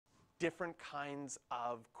different kinds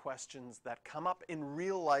of questions that come up in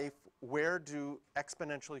real life. Where do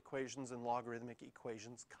exponential equations and logarithmic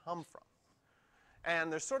equations come from?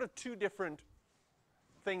 And there's sort of two different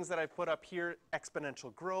things that I put up here: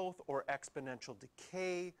 exponential growth or exponential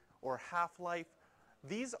decay or half-life.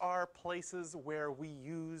 These are places where we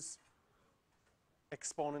use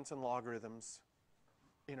exponents and logarithms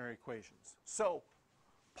in our equations. So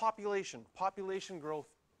population growth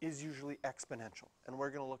is usually exponential, and we're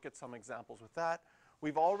going to look at some examples with that.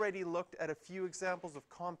 We've already looked at a few examples of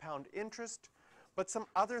compound interest, but some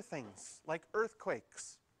other things like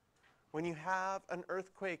earthquakes. When you have an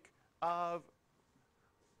earthquake of,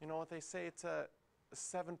 you know what they say, it's a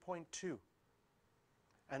 7.2.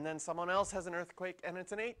 And then someone else has an earthquake and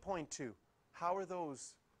it's an 8.2. How are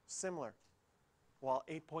those similar? Well,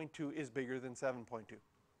 8.2 is bigger than 7.2.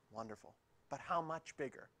 Wonderful. But how much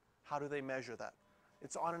bigger? How do they measure that?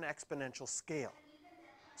 It's on an exponential scale.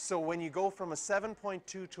 So when you go from a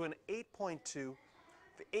 7.2 to an 8.2,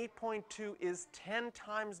 the 8.2 is 10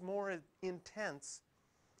 times more intense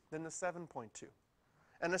than the 7.2.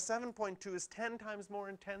 And a 7.2 is 10 times more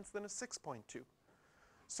intense than a 6.2.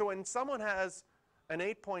 So when someone has an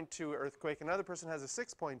 8.2 earthquake, another person has a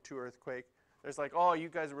 6.2 earthquake, there's like, oh, you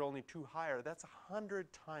guys are only two higher. That's 100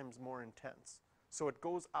 times more intense. So it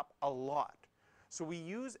goes up a lot. So we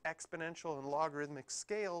use exponential and logarithmic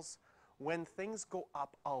scales when things go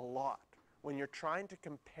up a lot, when you're trying to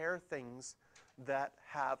compare things that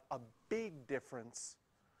have a big difference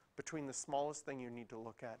between the smallest thing you need to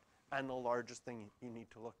look at and the largest thing you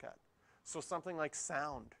need to look at. So something like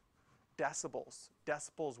sound, decibels.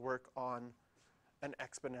 Decibels work on an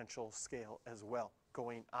exponential scale as well.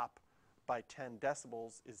 Going up by 10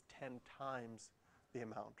 decibels is 10 times the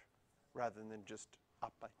amount rather than just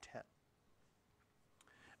up by 10.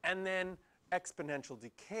 And then exponential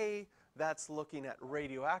decay, that's looking at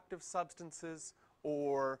radioactive substances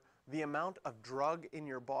or the amount of drug in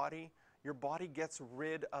your body. Your body gets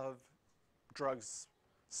rid of drugs,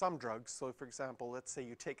 some drugs. So for example, let's say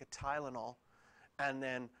you take a Tylenol and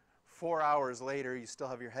then 4 hours later you still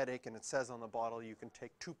have your headache and it says on the bottle you can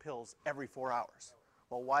take 2 pills every 4 hours.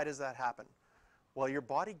 Well, why does that happen? Well, your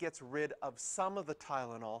body gets rid of some of the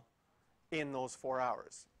Tylenol in those 4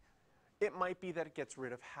 hours. It might be that it gets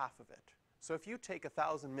rid of half of it. So if you take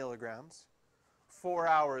 1,000 milligrams, 4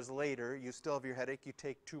 hours later you still have your headache, you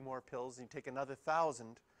take 2 more pills, and you take another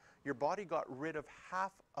 1,000, your body got rid of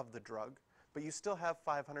half of the drug, but you still have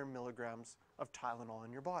 500 milligrams of Tylenol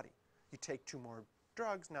in your body. You take 2 more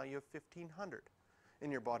drugs, now you have 1,500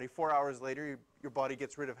 in your body. 4 hours later, your body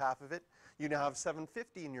gets rid of half of it. You now have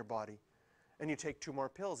 750 in your body, and you take 2 more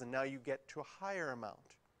pills, and now you get to a higher amount.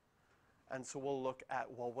 And so we'll look at,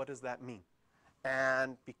 well, what does that mean?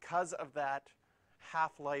 And because of that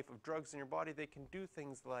half-life of drugs in your body, they can do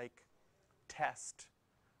things like test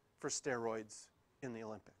for steroids in the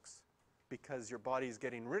Olympics, because your body is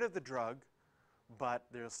getting rid of the drug, but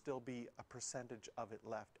there'll still be a percentage of it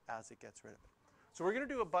left as it gets rid of it. So we're going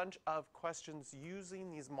to do a bunch of questions using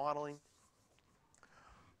these modeling.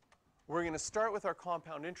 We're going to start with our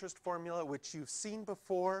compound interest formula, which you've seen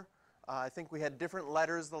before. I think we had different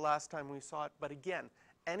letters the last time we saw it. But again,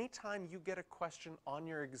 anytime you get a question on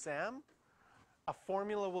your exam, a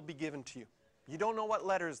formula will be given to you. You don't know what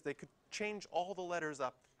letters. They could change all the letters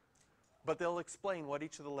up, but they'll explain what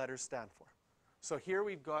each of the letters stand for. So here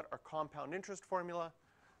we've got our compound interest formula.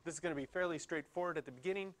 This is going to be fairly straightforward at the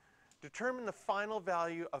beginning. Determine the final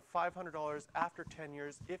value of $500 after 10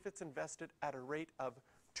 years if it's invested at a rate of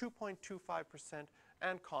 2.25%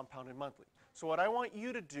 and compounded monthly. So what I want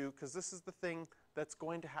you to do, because this is the thing that's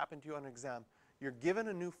going to happen to you on an exam, you're given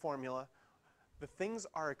a new formula. The things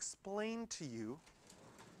are explained to you,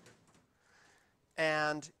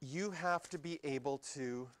 and you have to be able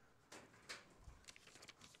to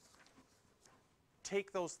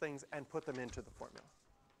take those things and put them into the formula.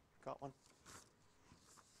 Got one?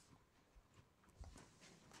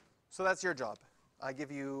 So that's your job. I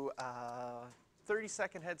give you a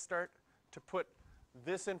 30-second head start to put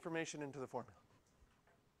this information into the formula.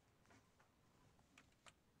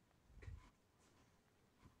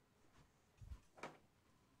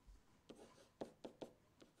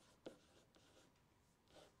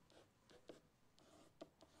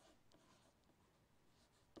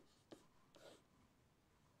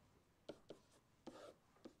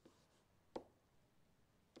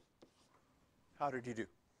 How did you do?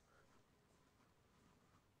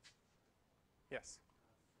 Yes.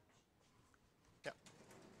 Yeah.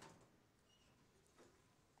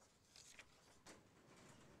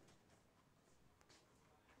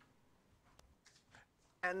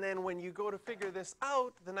 And then when you go to figure this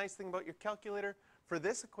out, the nice thing about your calculator, For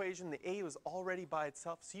this equation, the a was already by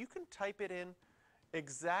itself, so you can type it in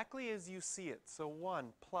exactly as you see it. So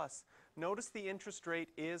 1 plus, notice the interest rate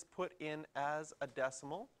is put in as a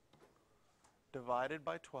decimal, divided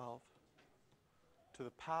by 12 to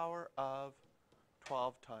the power of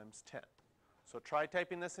 12 times 10. So try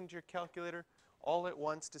typing this into your calculator all at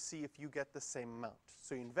once to see if you get the same amount.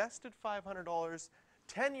 So you invested $500.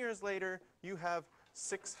 10 years later, you have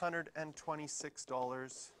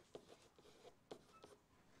 $626.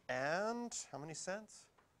 And how many cents?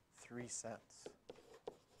 3 cents.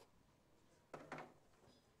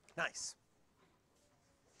 Nice.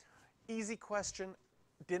 Easy question.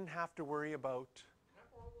 Didn't have to worry about. Can I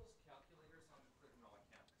borrow those calculators on put it in all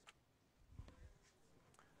accounts?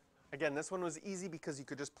 Again, this one was easy because you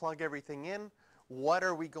could just plug everything in. What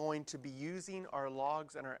are we going to be using our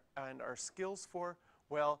logs and our skills for?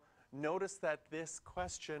 Well, notice that this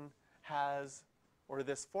question has, or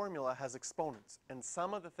this formula has exponents. And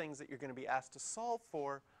some of the things that you're going to be asked to solve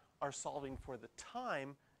for are solving for the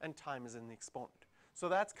time, and time is in the exponent. So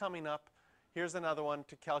that's coming up. Here's another one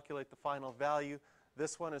to calculate the final value.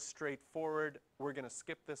 This one is straightforward. We're going to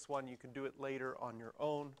skip this one. You can do it later on your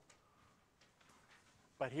own.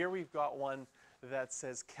 But here we've got one that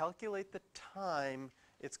says calculate the time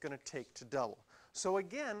it's going to take to double. So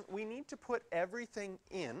again, we need to put everything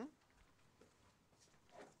in.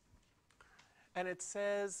 And it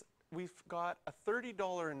says we've got a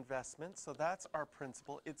 $30 investment, so that's our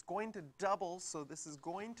principal. It's going to double, so this is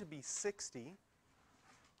going to be 60.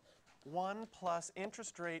 1 plus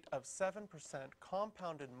interest rate of 7%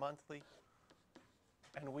 compounded monthly,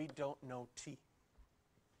 and we don't know t.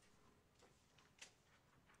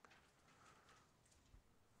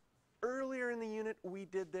 Earlier in the unit, we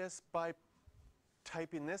did this by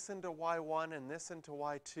typing this into y1 and this into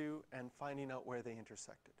y2 and finding out where they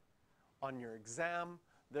intersected. On your exam,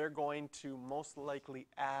 they're going to most likely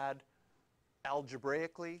add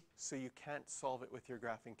algebraically, so you can't solve it with your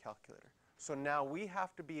graphing calculator. So now we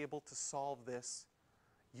have to be able to solve this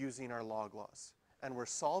using our log laws. And we're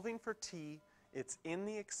solving for t. It's in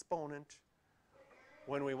the exponent.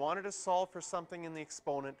 When we wanted to solve for something in the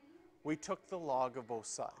exponent, we took the log of both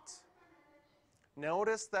sides.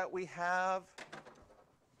 Notice that we have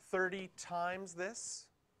 30 times this.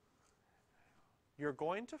 You're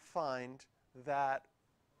going to find that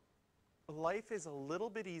life is a little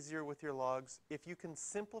bit easier with your logs if you can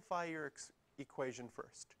simplify your equation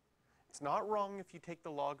first. It's not wrong if you take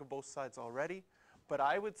the log of both sides already, but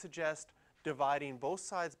I would suggest dividing both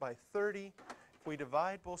sides by 30. If we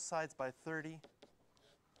divide both sides by 30,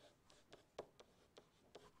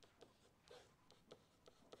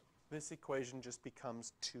 this equation just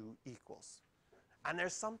becomes 2 equals. And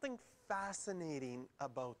there's something fascinating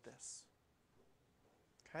about this.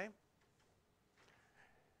 Okay?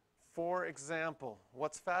 For example,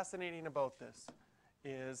 what's fascinating about this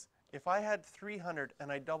is if I had 300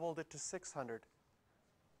 and I doubled it to 600,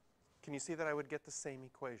 can you see that I would get the same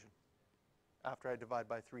equation after I divide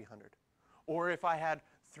by 300? Or if I had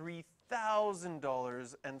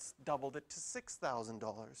 $3,000 and doubled it to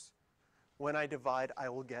 $6,000, when I divide, I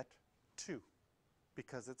will get 2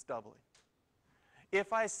 because it's doubling.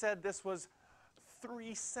 If I said this was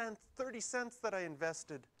 3 cents, 30 cents that I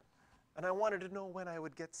invested, and I wanted to know when I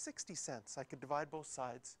would get 60 cents, I could divide both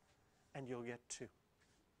sides and you'll get 2.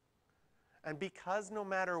 And because no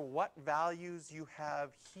matter what values you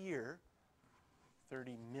have here,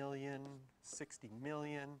 30 million, 60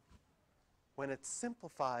 million, when it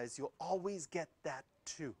simplifies, you'll always get that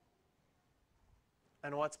 2.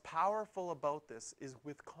 And what's powerful about this is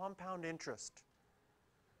with compound interest,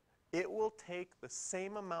 it will take the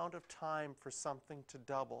same amount of time for something to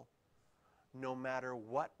double no matter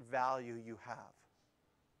what value you have.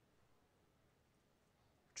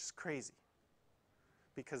 Which is crazy.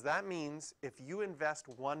 Because that means if you invest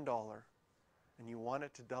 $1 and you want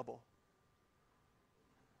it to double,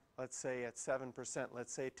 let's say at 7%,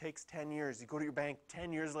 let's say it takes 10 years. You go to your bank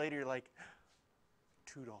 10 years later, you're like,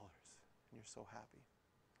 $2, and you're so happy.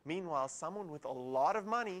 Meanwhile, someone with a lot of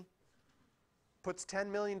money puts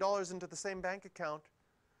 $10 million into the same bank account.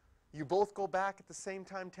 You both go back at the same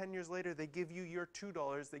time 10 years later. They give you your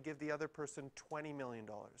 $2. They give the other person $20 million.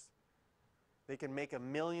 They can make $1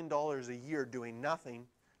 million a year doing nothing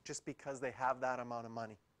just because they have that amount of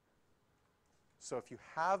money. So if you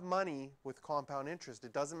have money with compound interest,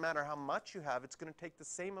 it doesn't matter how much you have. It's going to take the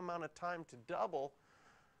same amount of time to double.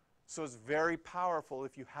 So it's very powerful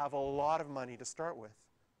if you have a lot of money to start with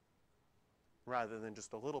rather than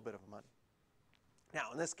just a little bit of money.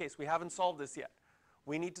 Now, in this case, we haven't solved this yet.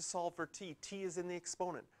 We need to solve for t. T is in the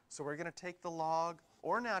exponent. So we're going to take the log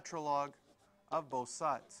or natural log of both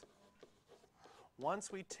sides.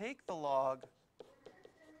 once we take the log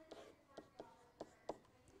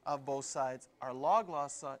of both sides, our log law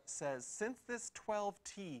says since this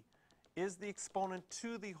 12t is the exponent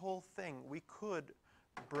to the whole thing, we could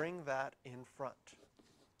bring that in front.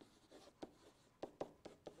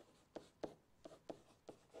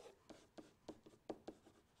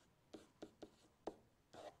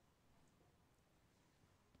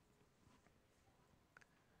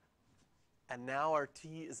 And now our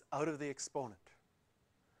t is out of the exponent.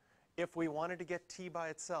 If we wanted to get t by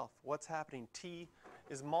itself, what's happening? T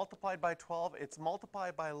is multiplied by 12. It's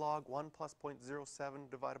multiplied by log 1 plus 0.07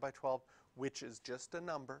 divided by 12, which is just a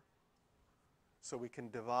number. So we can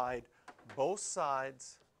divide both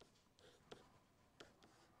sides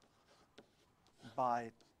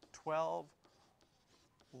by 12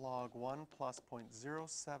 log 1 plus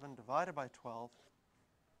 0.07 divided by 12,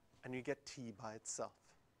 and you get t by itself.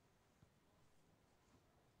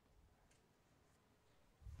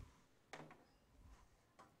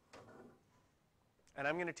 And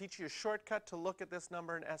I'm going to teach you a shortcut to look at this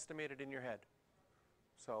number and estimate it in your head.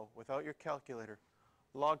 So without your calculator,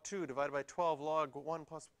 log 2 divided by 12 log 1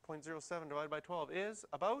 plus 0.07 divided by 12 is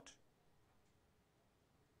about?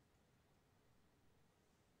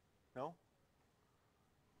 No?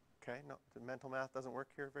 Okay, no, the mental math doesn't work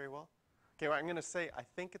here very well. Okay, well, I'm going to say I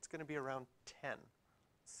think it's going to be around 10. Let's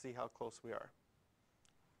see how close we are.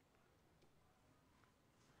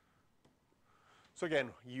 So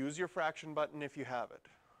again, use your fraction button if you have it.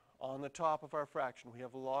 On the top of our fraction, we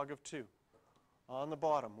have log of 2. On the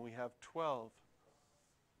bottom, we have 12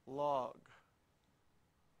 log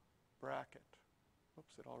bracket.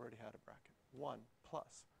 Oops, it already had a bracket. 1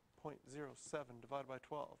 plus 0.07 divided by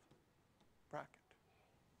 12 bracket.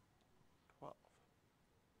 12.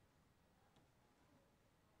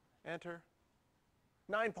 Enter.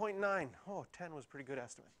 9.9. Oh, 10 was a pretty good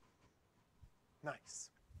estimate.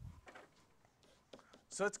 Nice.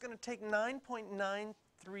 So it's going to take 9.93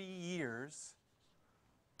 years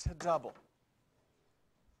to double.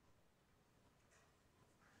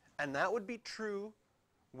 And that would be true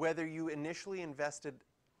whether you initially invested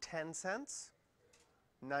 10 cents.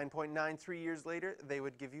 9.93 years later, they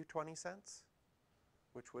would give you 20 cents,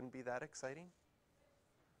 which wouldn't be that exciting.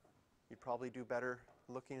 You'd probably do better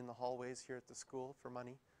looking in the hallways here at the school for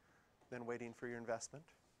money than waiting for your investment.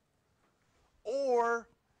 Or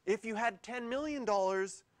if you had $10 million,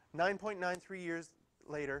 9.93 years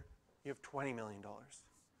later, you have $20 million.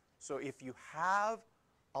 So if you have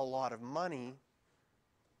a lot of money,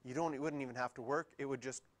 it wouldn't even have to work. It would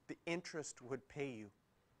just, the interest would pay you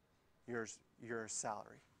your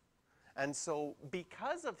salary. And so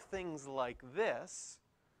because of things like this,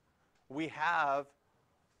 we have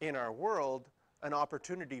in our world an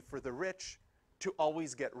opportunity for the rich to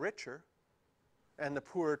always get richer, and the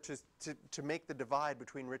poor to make the divide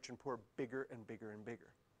between rich and poor bigger and bigger and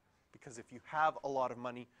bigger. Because if you have a lot of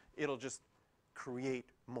money, it'll just create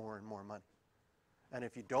more and more money. And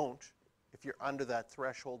if you don't, if you're under that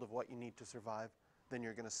threshold of what you need to survive, then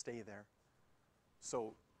you're going to stay there.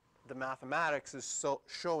 So the mathematics is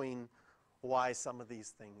showing why some of these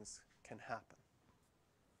things can happen.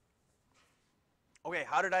 Okay,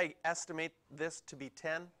 how did I estimate this to be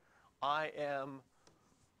 10? I am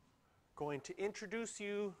going to introduce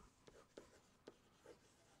you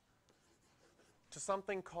to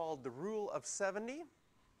something called the rule of 70,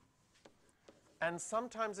 and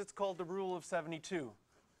sometimes it's called the rule of 72.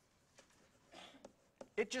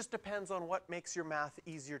 It just depends on what makes your math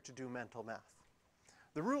easier to do mental math.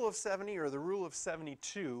 The rule of 70 or the rule of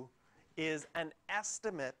 72 is an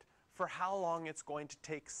estimate for how long it's going to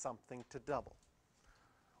take something to double.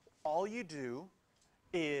 All you do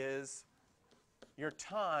is your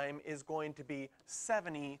time is going to be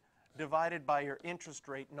 70 divided by your interest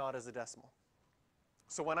rate, not as a decimal.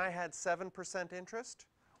 So when I had 7% interest,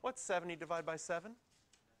 what's 70 divided by 7?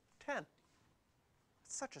 10.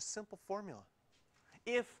 It's such a simple formula.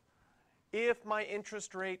 If my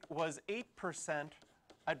interest rate was 8%,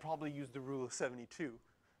 I'd probably use the rule of 72,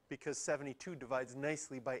 because 72 divides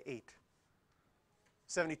nicely by 8.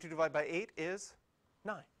 72 divided by 8 is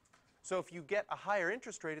 9. So if you get a higher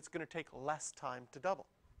interest rate, it's going to take less time to double.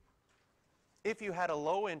 If you had a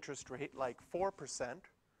low interest rate, like 4%,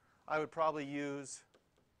 I would probably use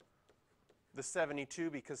the 72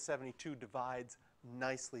 because 72 divides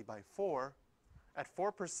nicely by 4. At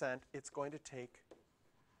 4%, it's going to take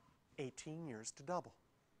 18 years to double.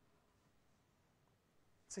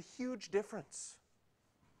 It's a huge difference.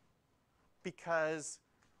 Because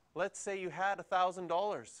let's say you had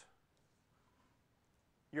 $1,000.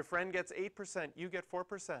 Your friend gets 8%, you get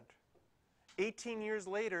 4%. 18 years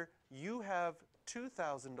later, you have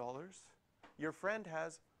 $2,000, Your friend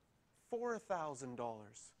has $4,000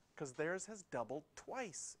 because theirs has doubled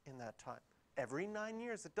twice in that time. Every 9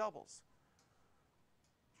 years it doubles,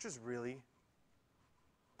 which is really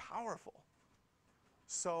powerful.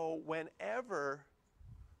 So whenever,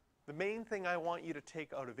 the main thing I want you to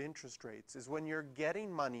take out of interest rates is when you're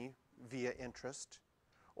getting money via interest,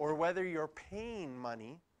 or whether you're paying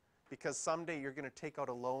money because someday you're going to take out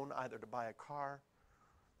a loan either to buy a car.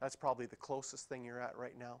 That's probably the closest thing you're at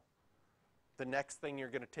right now. The next thing, you're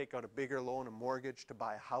going to take out a bigger loan, a mortgage to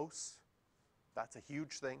buy a house. That's a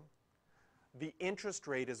huge thing. The interest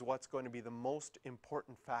rate is what's going to be the most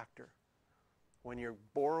important factor. When you're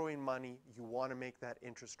borrowing money, you want to make that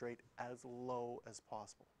interest rate as low as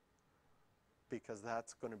possible, because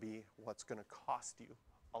that's going to be what's going to cost you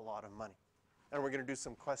a lot of money. And we're going to do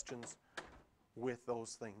some questions with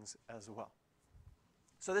those things as well.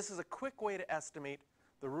 So this is a quick way to estimate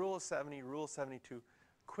the rule of 70, rule of 72,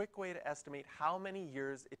 quick way to estimate how many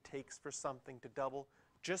years it takes for something to double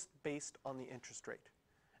just based on the interest rate.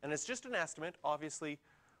 And it's just an estimate. Obviously,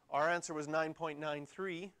 our answer was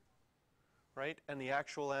 9.93, right? And the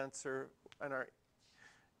actual answer, and our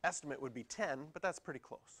estimate would be 10, but that's pretty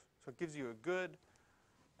close. So it gives you a good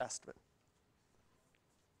estimate.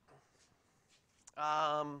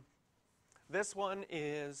 This one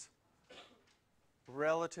is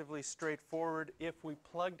relatively straightforward. If we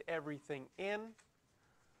plugged everything in,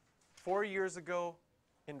 4 years ago,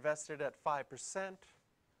 invested at 5%.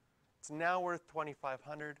 It's now worth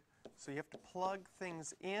 $2,500. So you have to plug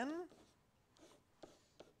things in.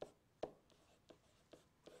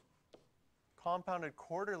 Compounded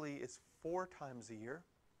quarterly is 4 times a year.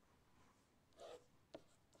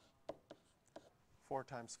 4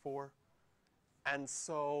 times 4. And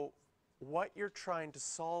so what you're trying to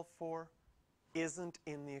solve for isn't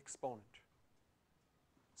in the exponent.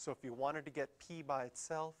 So if you wanted to get p by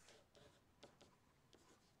itself,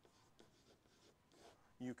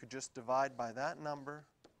 you could just divide by that number,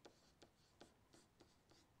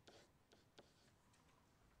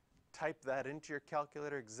 type that into your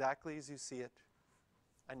calculator exactly as you see it,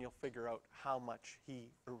 and you'll figure out how much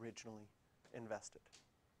he originally invested.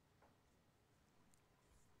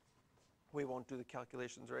 We won't do the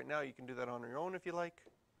calculations right now. You can do that on your own if you like.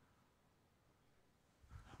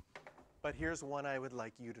 But here's one I would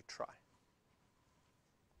like you to try.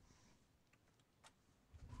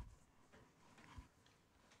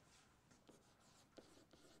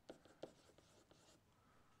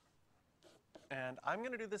 And I'm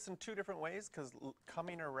going to do this in 2 different ways, because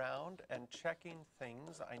coming around and checking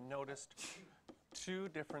things, I noticed 2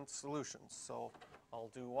 different solutions. So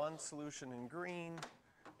I'll do one solution in green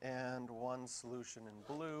and one solution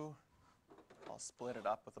in blue. I'll split it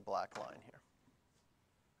up with a black line here.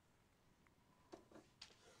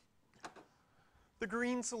 The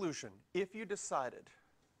green solution, if you decided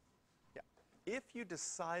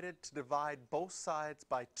to divide both sides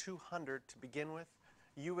by 200 to begin with,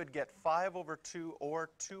 you would get 5 over 2 or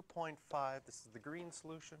 2.5. This is the green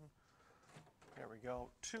solution. There we go.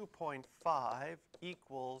 2.5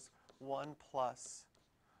 equals 1 plus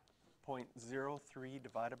 0.03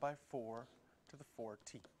 divided by 4 to the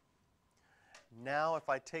 4t. Now if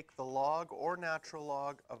I take the log or natural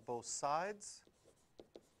log of both sides,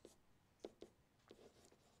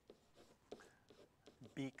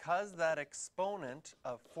 because that exponent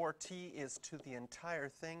of 4t is to the entire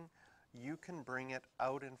thing, you can bring it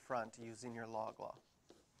out in front using your log law.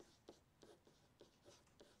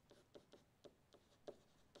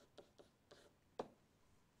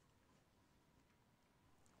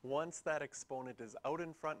 Once that exponent is out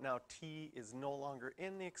in front, now t is no longer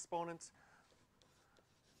in the exponents,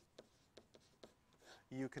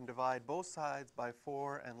 you can divide both sides by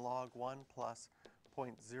 4 and log 1 plus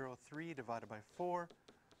 0.03 divided by 4.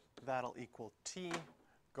 That'll equal t.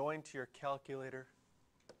 Going to your calculator,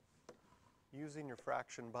 using your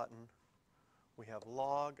fraction button, we have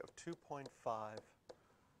log of 2.5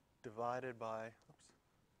 divided by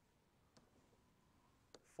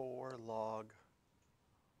 4 log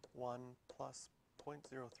 1 plus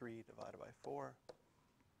 0.03 divided by 4.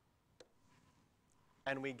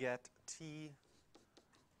 And we get t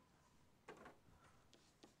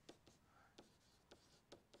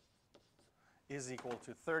is equal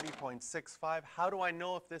to 30.65. How do I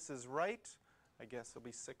know if this is right? I guess it'll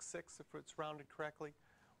be 66 if it's rounded correctly.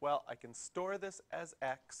 Well, I can store this as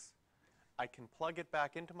x. I can plug it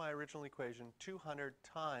back into my original equation, 200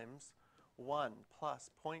 times 1 plus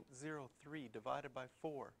 0.03 divided by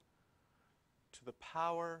 4 to the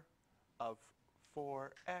power of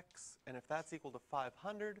 4x. And if that's equal to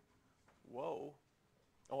 500, whoa.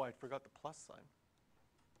 Oh, I forgot the plus sign.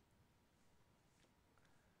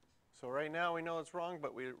 So right now we know it's wrong,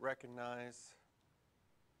 but we recognize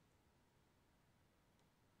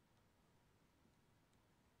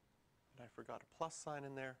that I forgot a plus sign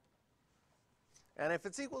in there. And if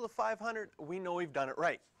it's equal to 500, we know we've done it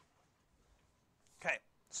right. Okay,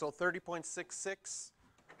 so 30.66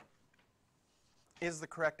 is the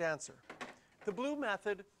correct answer. The blue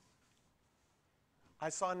method, I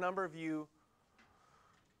saw a number of you,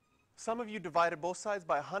 some of you divided both sides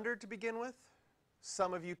by 100 to begin with.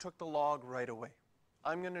 Some of you took the log right away.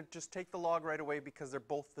 I'm going to just take the log right away because they're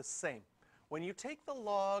both the same. When you take the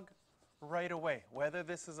log right away, whether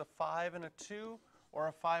this is a 5 and a 2 or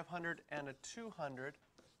a 500 and a 200,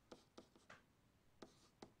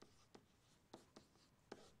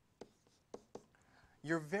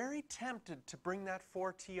 you're very tempted to bring that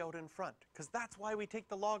 4t out in front, because that's why we take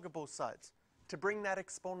the log of both sides, to bring that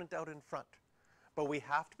exponent out in front. But we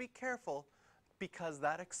have to be careful, because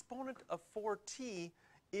that exponent of 4t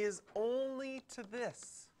is only to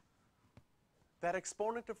this. That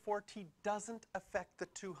exponent of 4t doesn't affect the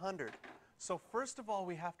 200. So first of all,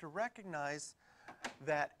 we have to recognize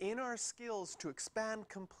that in our skills to expand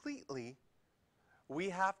completely, we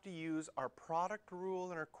have to use our product rule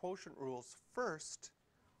and our quotient rules first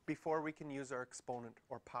before we can use our exponent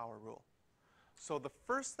or power rule. So the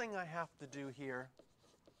first thing I have to do here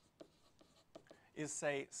is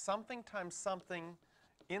say something times something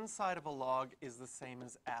inside of a log is the same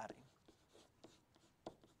as adding.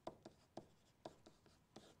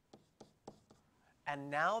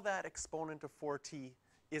 And now that exponent of 4t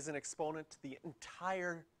is an exponent to the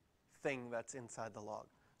entire thing that's inside the log.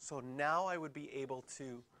 So now I would be able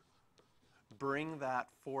to bring that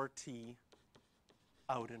 4t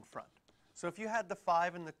out in front. So if you had the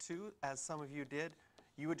 5 and the 2, as some of you did,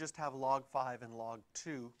 you would just have log 5 and log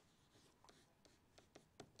 2.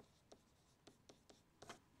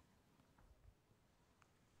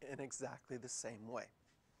 In exactly the same way.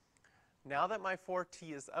 Now that my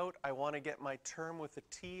 4t is out, I want to get my term with a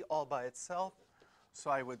t all by itself.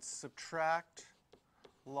 So I would subtract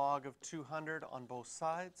log of 200 on both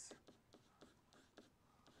sides.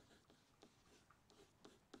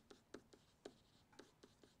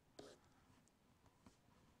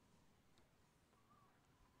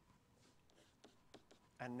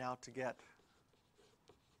 And now to get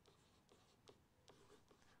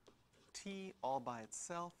t all by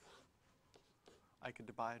itself, I could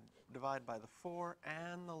divide by the 4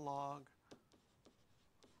 and the log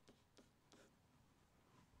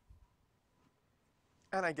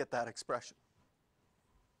and I get that expression.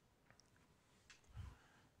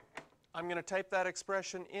 I'm going to type that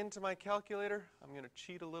expression into my calculator. I'm going to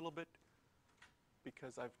cheat a little bit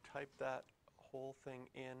because I've typed that whole thing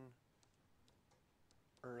in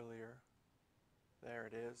earlier. There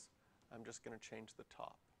it is. I'm just going to change the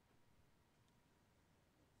top.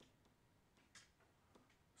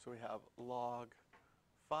 So we have log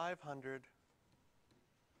 500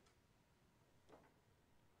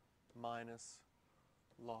 minus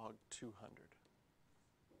log 200.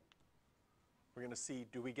 We're going to see,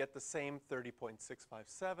 do we get the same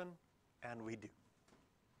 30.657? And we do.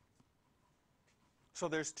 So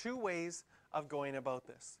there's two ways of going about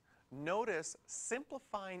this. Notice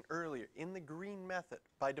simplifying earlier in the green method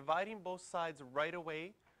by dividing both sides right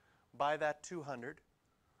away by that 200.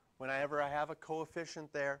 Whenever I have a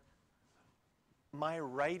coefficient there, my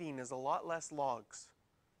writing is a lot less logs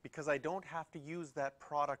because I don't have to use that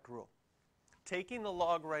product rule. Taking the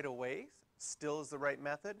log right away still is the right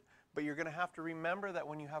method, but you're going to have to remember that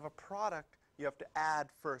when you have a product, you have to add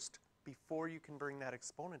first before you can bring that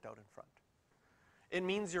exponent out in front. It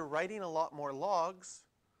means you're writing a lot more logs,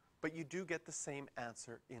 but you do get the same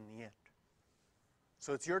answer in the end.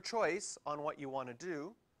 So it's your choice on what you want to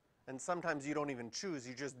do, and sometimes you don't even choose,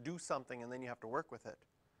 you just do something and then you have to work with it.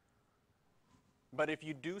 But if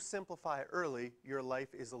you do simplify early, your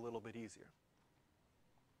life is a little bit easier.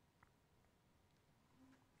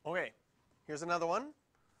 Okay, here's another one.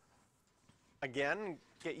 Again,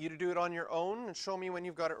 get you to do it on your own and show me when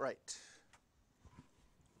you've got it right.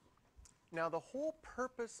 Now, the whole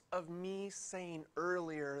purpose of me saying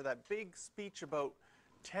earlier that big speech about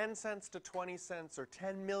 10 cents to 20 cents or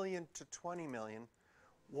 10 million to 20 million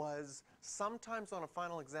was sometimes on a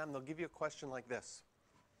final exam they'll give you a question like this.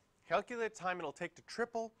 Calculate the time it'll take to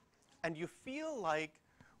triple, and you feel like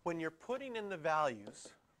when you're putting in the values,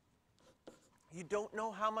 you don't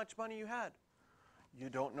know how much money you had. You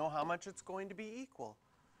don't know how much it's going to be equal.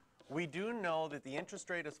 We do know that the interest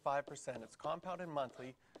rate is 5%, it's compounded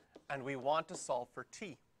monthly, and we want to solve for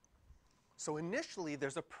t. So initially,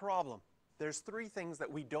 there's a problem. There's three things that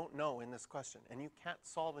we don't know in this question, and you can't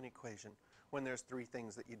solve an equation when there's three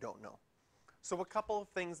things that you don't know. So a couple of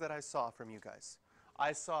things that I saw from you guys.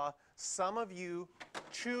 I saw some of you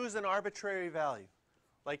choose an arbitrary value,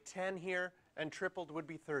 like 10 here, and tripled would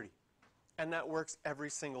be 30. And that works every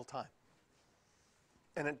single time.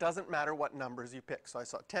 And it doesn't matter what numbers you pick. So I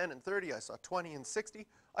saw 10 and 30, I saw 20 and 60,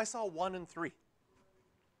 I saw 1 and 3.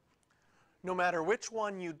 No matter which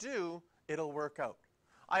one you do, it'll work out.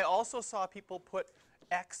 I also saw people put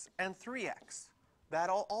x and 3x.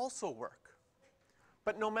 That'll also work.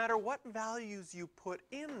 But no matter what values you put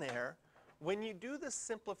in there, when you do this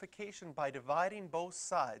simplification by dividing both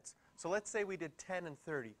sides, so let's say we did 10 and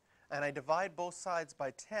 30, and I divide both sides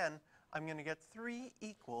by 10, I'm going to get 3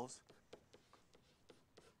 equals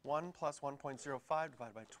 1 plus 1.05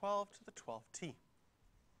 divided by 12 to the 12t.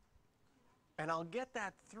 And I'll get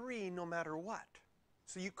that 3 no matter what.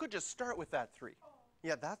 So you could just start with that 3.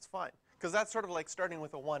 Yeah, that's fine, because that's sort of like starting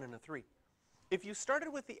with a 1 and a 3. If you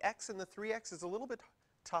started with the x and the 3x, it's a little bit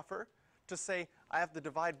tougher to say I have to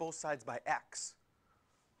divide both sides by x.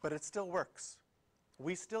 But it still works.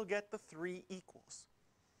 We still get the 3 equals.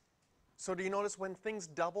 So do you notice when things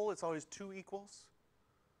double, it's always 2 equals?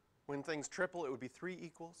 When things triple, it would be 3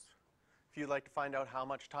 equals. If you'd like to find out how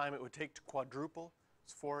much time it would take to quadruple,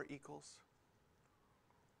 it's 4 equals.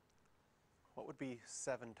 What would be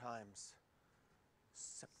 7 times?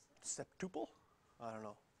 Septuple? I don't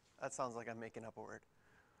know. That sounds like I'm making up a word,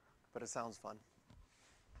 but it sounds fun.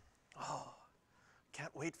 Oh,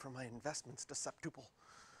 can't wait for my investments to septuple.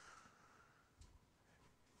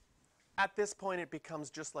 At this point, it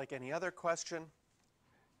becomes just like any other question.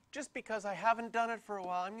 Just because I haven't done it for a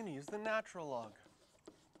while, I'm going to use the natural log.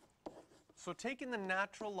 So taking the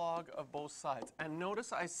natural log of both sides, and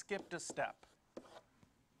notice I skipped a step.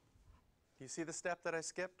 Do you see the step that I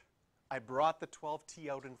skipped? I brought the 12t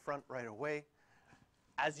out in front right away.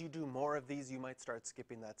 As you do more of these, you might start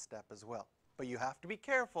skipping that step as well. But you have to be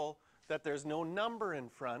careful that there's no number in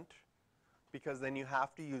front, because then you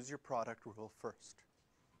have to use your product rule first.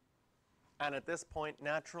 And at this point,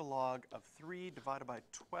 natural log of 3 divided by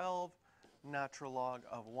 12, natural log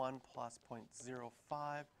of 1 plus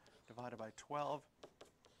 0.05 divided by 12.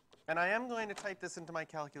 And I am going to type this into my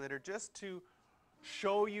calculator just to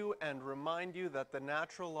show you and remind you that the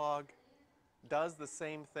natural log does the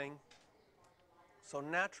same thing. So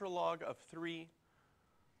natural log of 3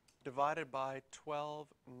 divided by 12,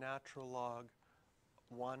 natural log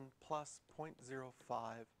 1 plus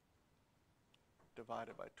 0.05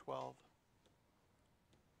 divided by 12.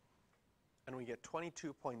 And we get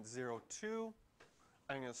 22.02.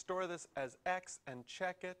 I'm going to store this as x and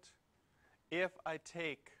check it. If I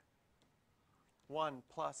take 1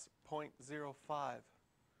 plus 0.05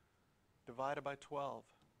 divided by 12,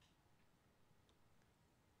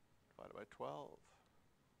 divided by 12,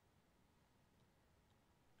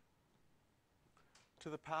 to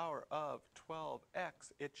the power of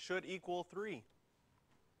 12x, it should equal 3.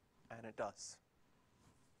 And it does.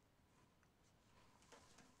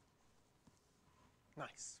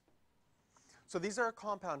 Nice. So these are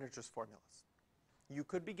compound interest formulas. You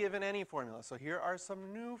could be given any formula. So here are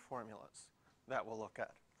some new formulas that we'll look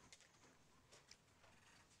at.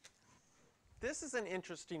 This is an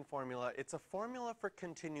interesting formula. It's a formula for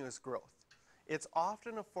continuous growth. It's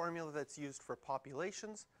often a formula that's used for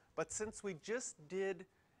populations, but since we just did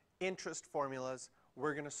interest formulas,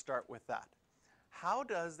 we're going to start with that. How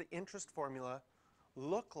does the interest formula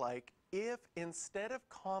look like if instead of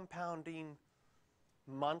compounding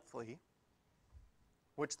monthly,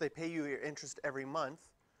 which they pay you your interest every month,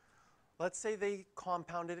 let's say they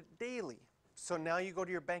compounded it daily. So now you go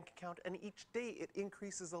to your bank account and each day it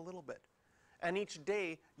increases a little bit. And each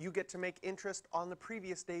day you get to make interest on the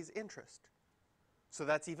previous day's interest. So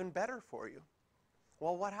that's even better for you.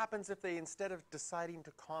 Well, what happens if they, instead of deciding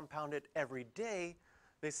to compound it every day,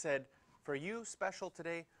 they said, for you special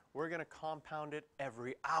today, we're going to compound it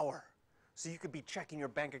every hour. So you could be checking your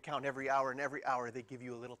bank account every hour, and every hour they give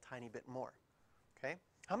you a little tiny bit more. Okay?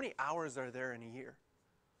 How many hours are there in a year?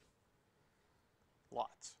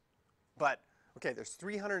 Lots. But, okay, there's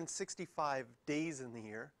 365 days in the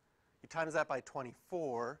year. You times that by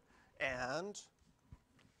 24, and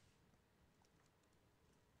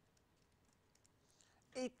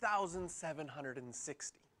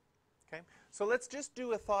 8,760. Okay? So let's just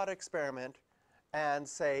do a thought experiment and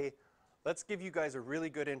say, let's give you guys a really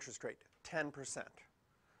good interest rate, 10%.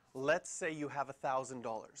 Let's say you have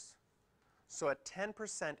 $1,000. So at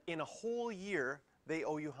 10% in a whole year, they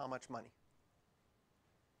owe you how much money?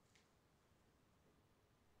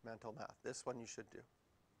 Mental math. This one you should do.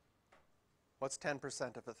 What's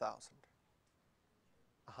 10% of 1,000?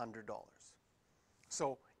 $100.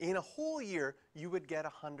 So in a whole year, you would get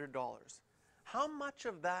 $100. How much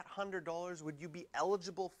of that $100 would you be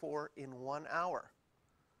eligible for in 1 hour?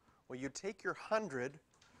 Well, you take your 100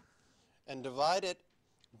 and divide it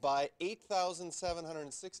by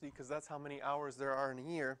 8,760, because that's how many hours there are in a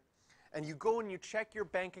year, and you go and you check your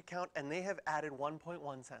bank account, and they have added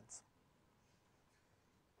 1.1 cents.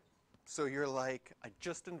 So you're like, I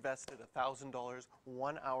just invested $1,000.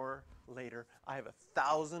 1 hour later, I have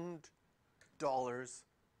 $1,000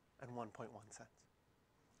 and 1.1 cents.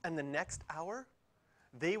 And the next hour,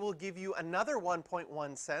 they will give you another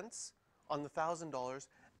 1.1 cents on the $1,000,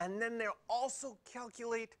 and then they'll also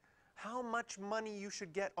calculate how much money you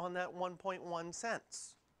should get on that 1.1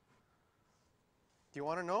 cents. Do you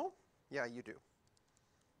want to know? Yeah, you do.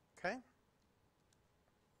 Okay?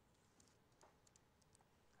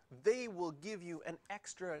 They will give you an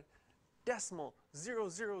extra decimal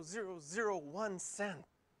 0.00001 cent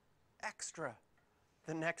extra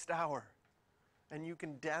the next hour. And you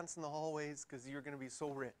can dance in the hallways because you're going to be so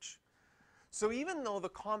rich. So even though the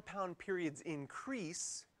compound periods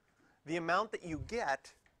increase, the amount that you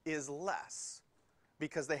get is less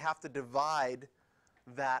because they have to divide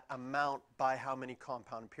that amount by how many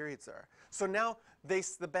compound periods there are. So now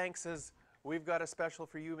the bank says, we've got a special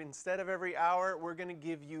for you. Instead of every hour, we're going to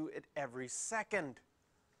give you it every second.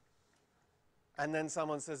 And then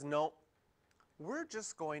someone says, no, we're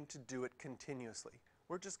just going to do it continuously.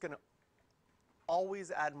 We're just going to always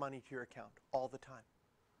add money to your account all the time.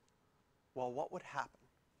 Well, what would happen?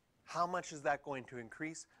 How much is that going to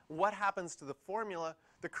increase? What happens to the formula?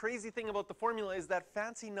 The crazy thing about the formula is that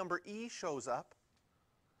fancy number E shows up,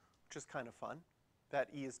 which is kind of fun. That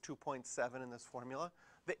E is 2.7 in this formula.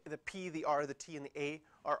 The P, the R, the T, and the A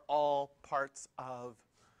are all parts of,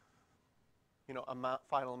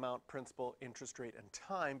 final amount, principal, interest rate, and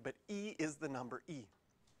time, but E is the number E.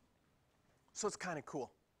 So it's kind of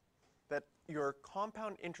cool that your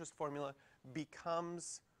compound interest formula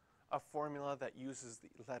becomes a formula that uses the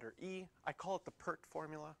letter E. I call it the PERT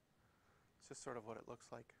formula. It's just sort of what it looks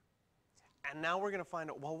like. And now we're going to find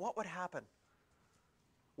out, well, what would happen?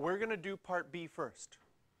 We're going to do part B first.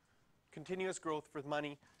 Continuous growth for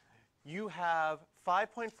money. You have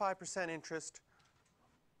 5.5% interest,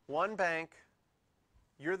 one bank,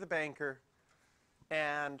 you're the banker,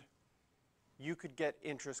 and you could get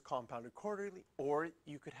interest compounded quarterly, or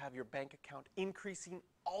you could have your bank account increasing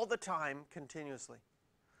all the time continuously.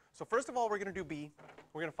 So first of all, we're going to do B.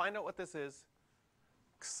 We're going to find out what this is.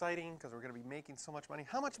 Exciting, because we're going to be making so much money.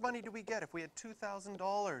 How much money do we get if we had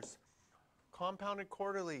 $2,000? Compounded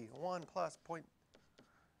quarterly, 1 plus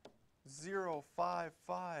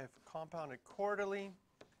 0.055 compounded quarterly.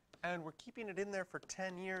 And we're keeping it in there for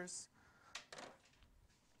 10 years.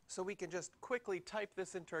 So we can just quickly type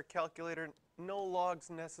this into our calculator. No logs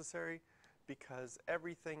necessary because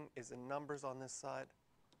everything is in numbers on this side.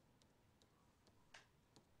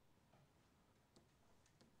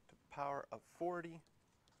 To the power of 40,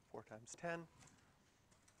 4 times 10,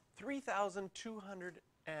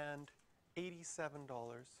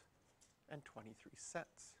 $3,287.23.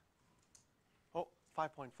 Oh,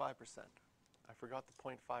 5.5%. I forgot the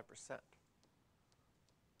 0.5%.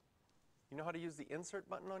 You know how to use the insert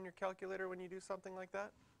button on your calculator when you do something like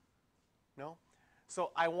that? No?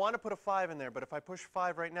 So I want to put a 5 in there, but if I push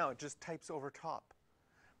 5 right now, it just types over top.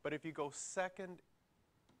 But if you go second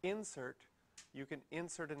insert, you can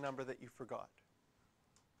insert a number that you forgot.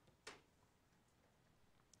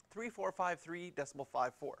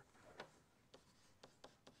 3453.54.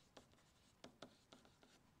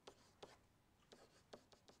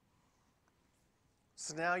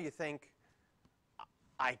 So now you think,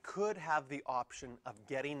 I could have the option of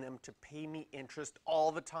getting them to pay me interest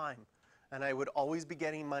all the time. And I would always be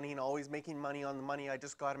getting money and always making money on the money I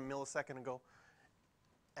just got a millisecond ago.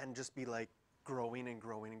 And just be like growing and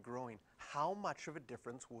growing and growing. How much of a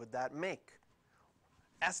difference would that make?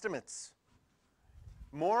 Estimates.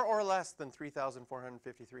 More or less than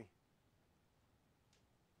 3,453?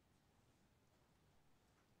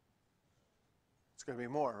 It's going to be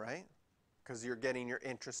more, right? Because you're getting your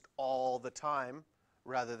interest all the time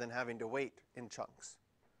rather than having to wait in chunks.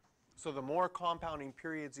 So the more compounding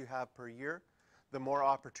periods you have per year, the more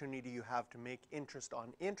opportunity you have to make interest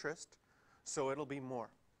on interest, so it'll be more.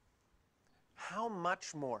 How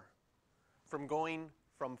much more? From going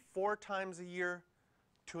from 4 times a year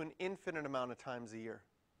to an infinite amount of times a year.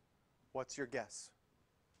 What's your guess?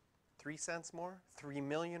 3 cents more? 3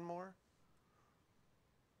 million more?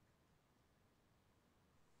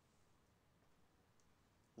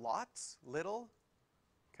 Lots? Little?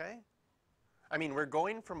 Okay? I mean, we're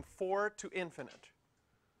going from 4 to infinite.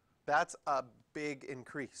 That's a big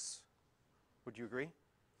increase. Would you agree?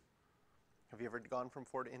 Have you ever gone from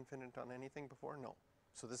 4 to infinite on anything before? No.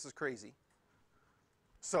 So this is crazy.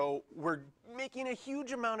 So we're making a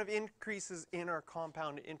huge amount of increases in our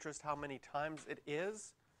compound interest. How many times it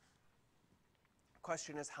is?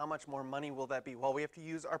 Question is, how much more money will that be? Well, we have to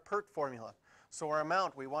use our PERT formula. So our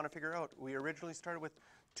amount we want to figure out, we originally started with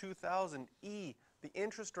 2,000 E. The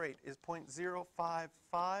interest rate is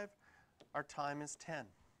 0.055. Our time is 10.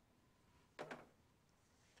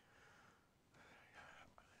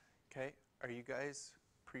 Okay, are you guys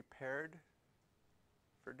prepared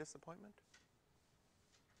for disappointment?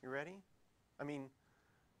 You ready? I mean,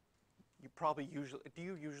 you probably usually, do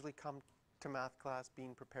you usually come to math class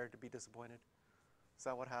being prepared to be disappointed? Is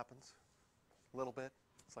that what happens? A little bit?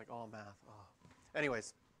 It's like, oh, math. Oh.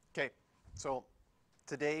 Anyways, okay, so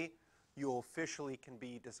today you officially can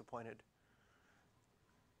be disappointed.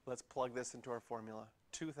 Let's plug this into our formula.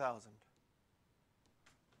 2,000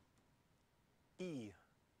 E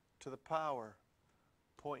to the power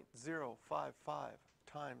 0.055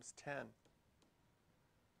 times 10.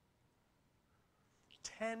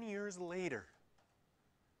 10 years later,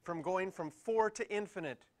 from going from 4 to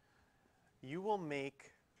infinite, you will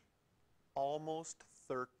make almost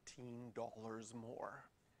 $13 more.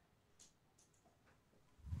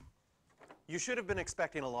 You should have been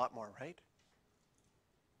expecting a lot more, right?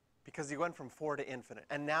 Because you went from 4 to infinite.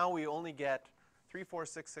 And now we only get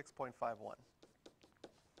 3466.51.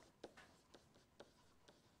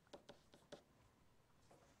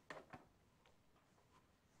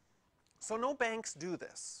 So no banks do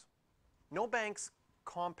this. No banks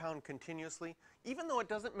compound continuously, even though it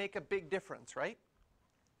doesn't make a big difference, right?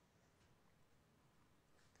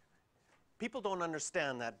 People don't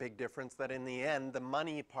understand that big difference, that in the end, the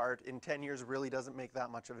money part in 10 years really doesn't make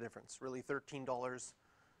that much of a difference. Really, $13,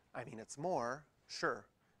 I mean, it's more, sure.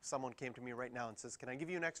 If someone came to me right now and says, can I give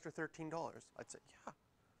you an extra $13? I'd say, yeah,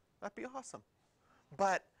 that'd be awesome.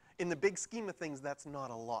 But in the big scheme of things, that's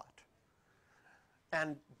not a lot.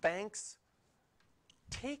 And banks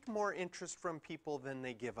take more interest from people than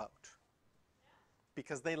they give out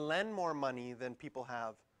because they lend more money than people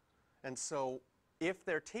have. And so if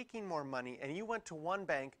they're taking more money and you went to one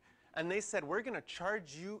bank and they said, we're going to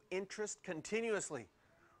charge you interest continuously.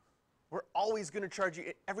 We're always going to charge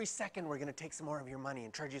you. Every second we're going to take some more of your money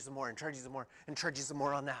and charge you some more and charge you some more and charge you some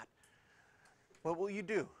more on that. What will you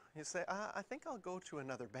do? You say, I think I'll go to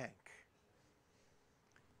another bank.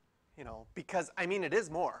 You know, because, I mean, it is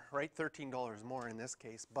more, right? $13 more in this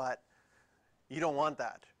case, but you don't want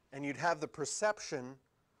that. And you'd have the perception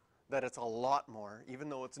that it's a lot more, even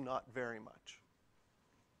though it's not very much.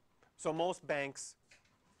 So most banks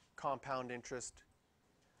compound interest.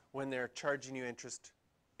 When they're charging you interest,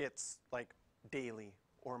 it's like daily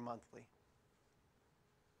or monthly.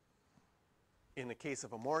 In the case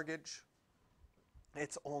of a mortgage,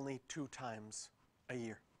 it's only 2 times a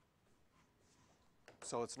year.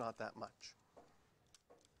 So it's not that much.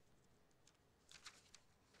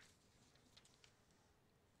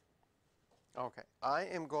 Okay, I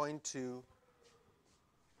am going to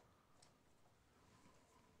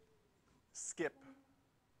skip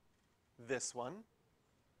this one.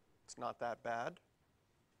 It's not that bad.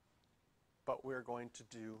 But we're going to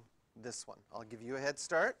do this one. I'll give you a head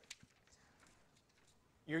start.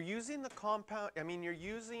 You're using the compound, you're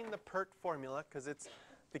using the PERT formula because it's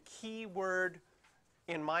the key word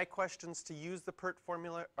in my questions to use the PERT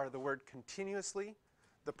formula are the word continuously.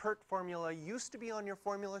 The PERT formula used to be on your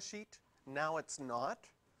formula sheet. Now it's not.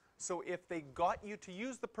 So if they got you to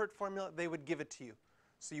use the PERT formula, they would give it to you.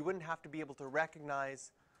 So you wouldn't have to be able to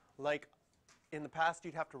recognize, like in the past,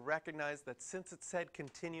 you'd have to recognize that since it said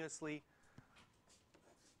continuously,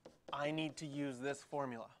 I need to use this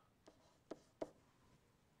formula.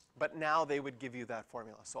 But now they would give you that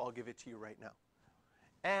formula. So I'll give it to you right now.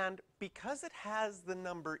 And because it has the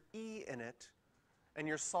number E in it, and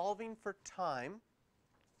you're solving for time,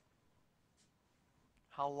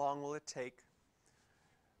 how long will it take?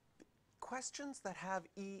 Questions that have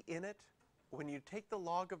E in it, when you take the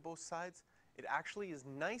log of both sides, it actually is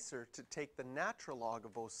nicer to take the natural log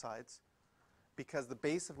of both sides because the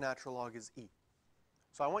base of natural log is E.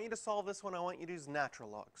 So I want you to solve this one. I want you to use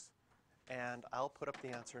natural logs. And I'll put up the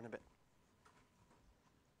answer in a bit.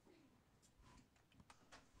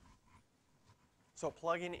 So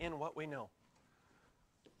plugging in what we know.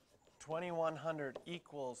 2100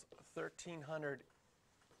 equals 1300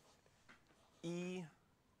 E,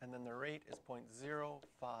 and then the rate is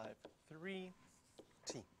 0.053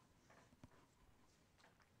 T.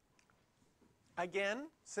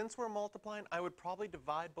 Again, since we're multiplying, I would probably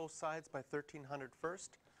divide both sides by 1300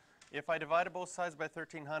 first. If I divided both sides by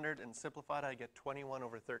 1300 and simplified, I get 21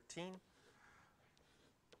 over 13.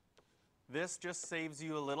 This just saves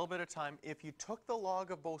you a little bit of time. If you took the log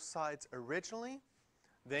of both sides originally,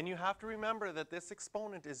 then you have to remember that this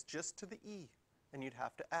exponent is just to the e, and you'd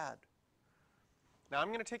have to add. Now I'm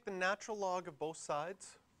going to take the natural log of both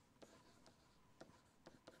sides,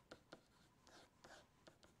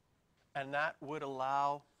 and that would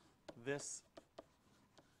allow this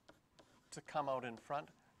to come out in front.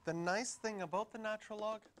 The nice thing about the natural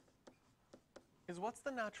log is, what's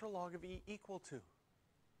the natural log of e equal to?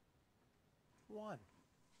 1.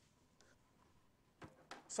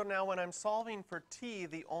 So now when I'm solving for t,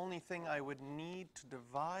 the only thing I would need to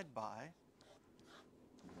divide by,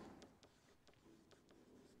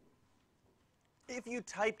 if you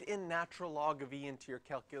typed in natural log of e into your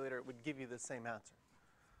calculator, it would give you the same answer.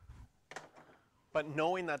 But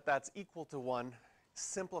knowing that that's equal to 1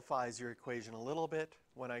 simplifies your equation a little bit.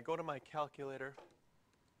 When I go to my calculator,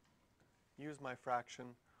 use my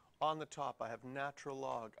fraction, on the top I have natural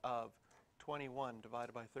log of 21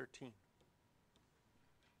 divided by 13.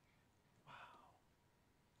 Wow.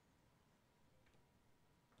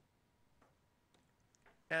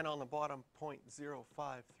 And on the bottom,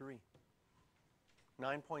 0.053.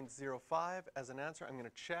 9.05 as an answer. I'm going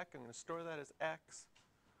to check. I'm going to store that as x.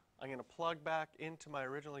 I'm going to plug back into my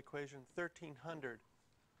original equation, 1300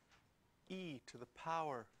 e to the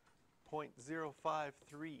power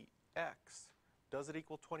 0.053x. Does it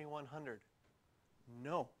equal 2100?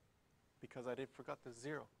 No, because I forgot the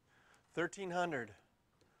 0. 1300,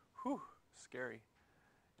 whew, scary,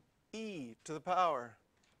 e to the power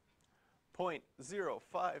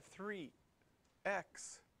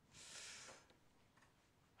 0.053x.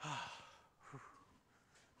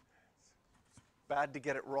 Bad to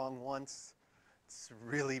get it wrong once. It's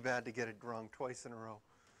really bad to get it wrong twice in a row.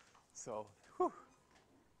 So, whew.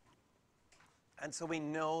 And so we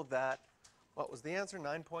know that, what was the answer?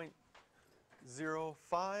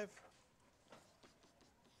 9.05.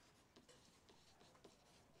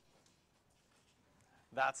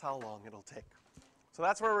 That's how long it'll take. So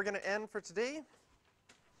that's where we're going to end for today.